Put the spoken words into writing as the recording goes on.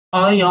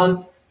Hi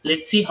all,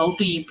 let's see how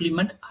to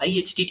implement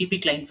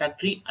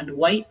IHttpClientFactory and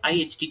why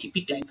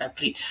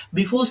IHttpClientFactory.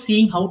 Before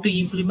seeing how to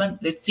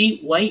implement, let's see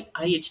why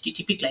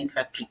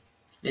IHttpClientFactory.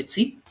 Let's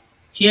see.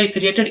 Here I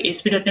created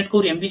ASP.NET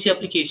Core MVC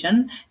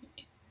application.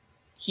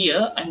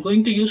 Here I'm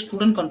going to use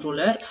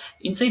StudentController.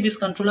 Inside this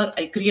controller,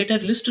 I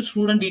created list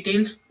student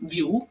details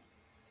view.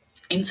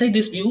 Inside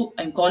this view,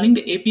 I'm calling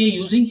the API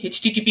using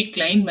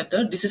HttpClient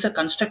method. This is a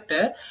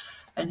constructor.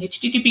 An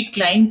HTTP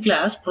client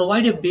class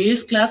provide a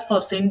base class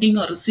for sending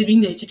or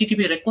receiving the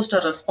HTTP request or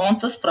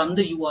responses from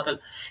the URL.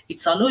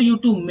 It's allow you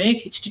to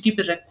make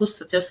HTTP requests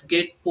such as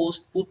get,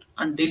 post, put,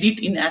 and delete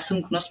in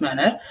asynchronous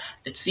manner.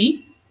 Let's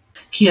see.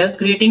 Here,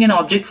 creating an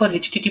object for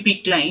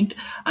HTTP client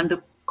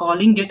and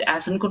calling get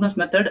asynchronous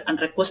method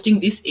and requesting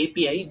this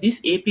API. This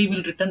API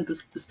will return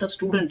list of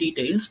student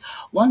details.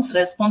 Once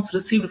response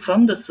received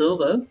from the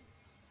server,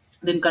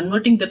 then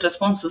converting that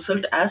response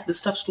result as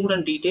list of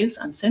student details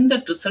and send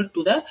that result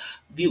to the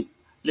view.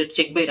 Let's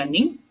check by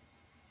running.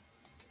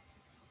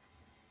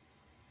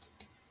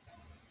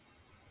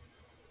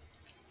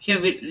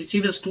 Here we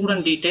receive the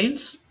student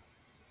details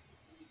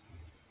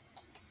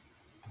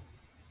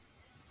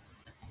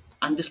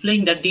and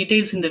displaying the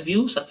details in the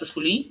view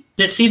successfully.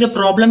 Let's see the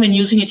problem in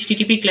using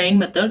HTTP client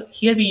method.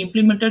 Here we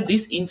implemented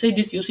this inside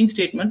this using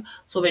statement.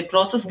 So when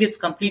process gets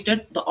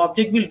completed, the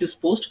object will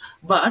disposed,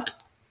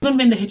 but even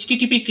when the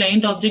HTTP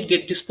client object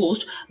gets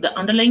disposed, the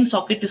underlying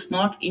socket is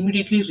not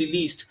immediately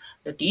released.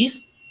 That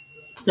is,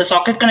 the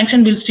socket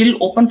connection will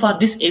still open for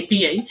this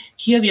API.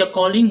 Here we are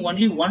calling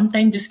only one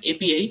time this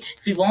API.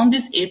 If we want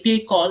this API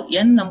call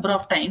n number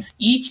of times,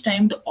 each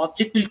time the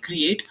object will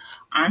create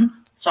and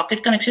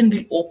socket connection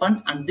will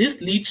open, and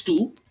this leads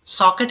to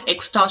socket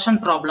extortion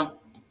problem.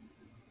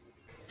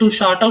 To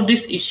sort out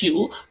this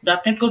issue,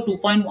 .NET Core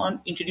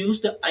 2.1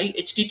 introduced the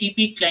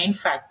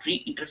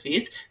IHttpClientFactory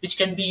interface, which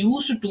can be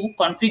used to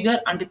configure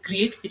and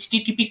create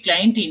HTTP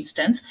client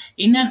instance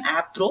in an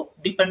app through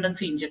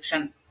dependency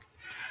injection.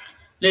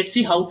 Let's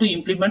see how to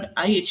implement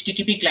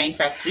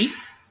IHttpClientFactory.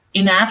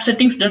 In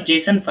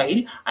app-settings.json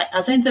file, I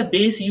assigned the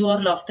base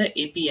URL of the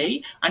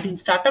API, and in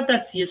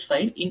startup.cs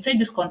file, inside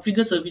this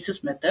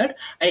ConfigureServices method,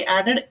 I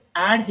added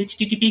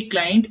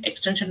AddHttpClient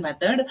extension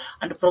method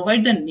and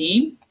provide the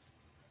name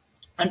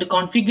and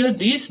configure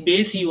this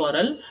base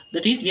URL.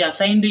 That is, we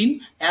assigned in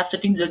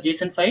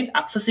app-settings.json file,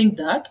 accessing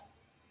that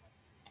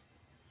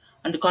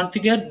and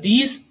configure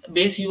this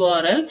base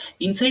URL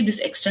inside this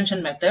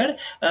extension method,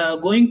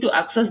 going to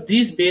access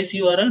this base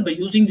URL by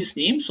using this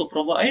name. So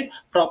provide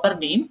proper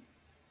name.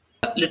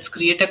 Let's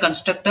create a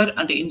constructor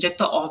and inject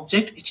the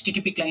object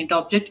HTTP client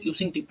object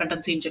using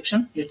dependency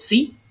injection. Let's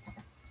see.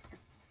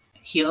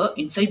 Here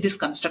inside this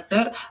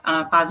constructor,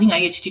 passing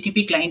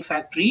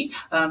IHttpClientFactory,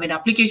 when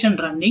application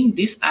running,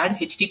 this add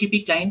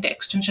HTTP client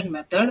extension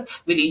method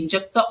will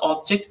inject the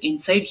object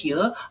inside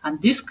here,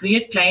 and this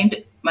create client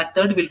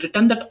method will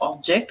return that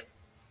object.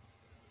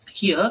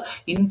 Here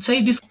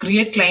inside this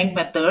create client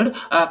method,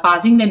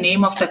 passing the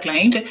name of the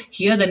client.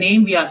 Here the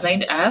name we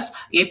assigned as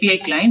API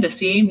client, the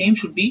same name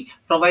should be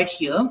provided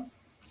here.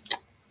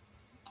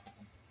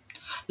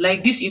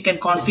 Like this, you can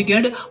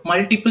configure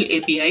multiple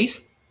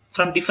APIs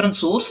from different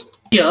source.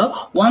 Here,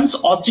 once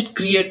object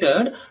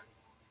created,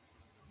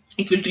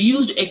 it will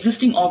reuse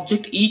existing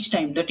object each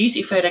time. That is,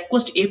 if I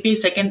request API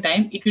second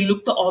time, it will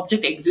look the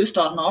object exist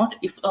or not.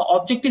 If the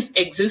object is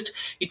exist,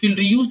 it will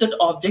reuse that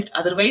object.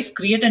 Otherwise,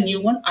 create a new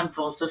one and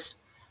process.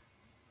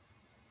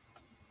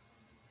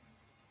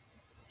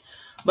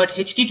 But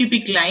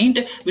HTTP client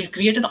will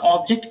create an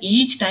object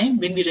each time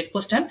when we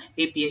request an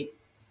API.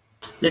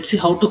 Let's see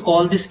how to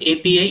call this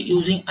API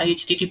using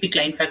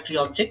IHttpClientFactory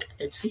object.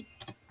 Let's see.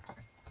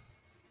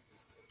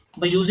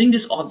 By using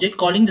this object,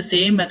 calling the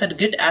same method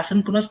get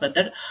asynchronous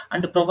method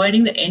and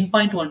providing the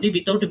endpoint only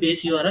without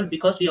base URL,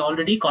 because we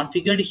already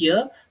configured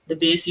here the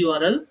base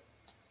URL.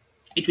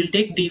 It will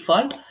take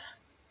default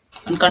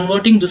and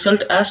converting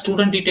result as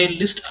student detail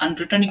list and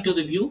returning to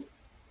the view.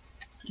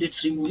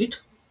 Let's remove it.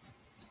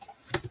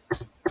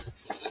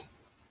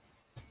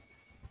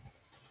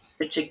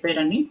 Let's check by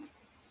running.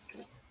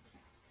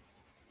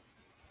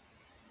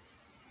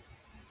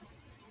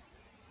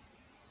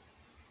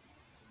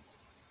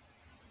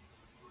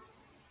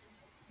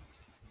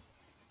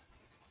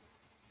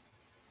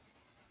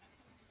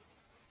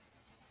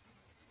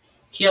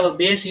 Here our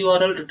base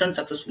URL returned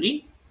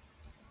successfully.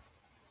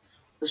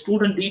 The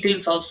student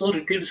details also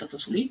retrieved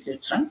successfully.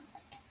 Let's run.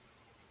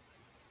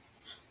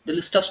 The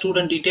list of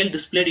student detail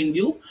displayed in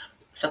view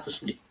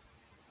successfully.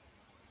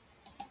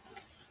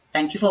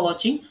 Thank you for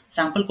watching.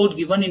 Sample code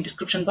given in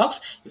description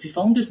box. If you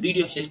found this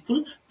video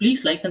helpful,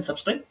 please like and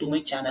subscribe to my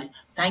channel.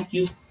 Thank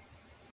you.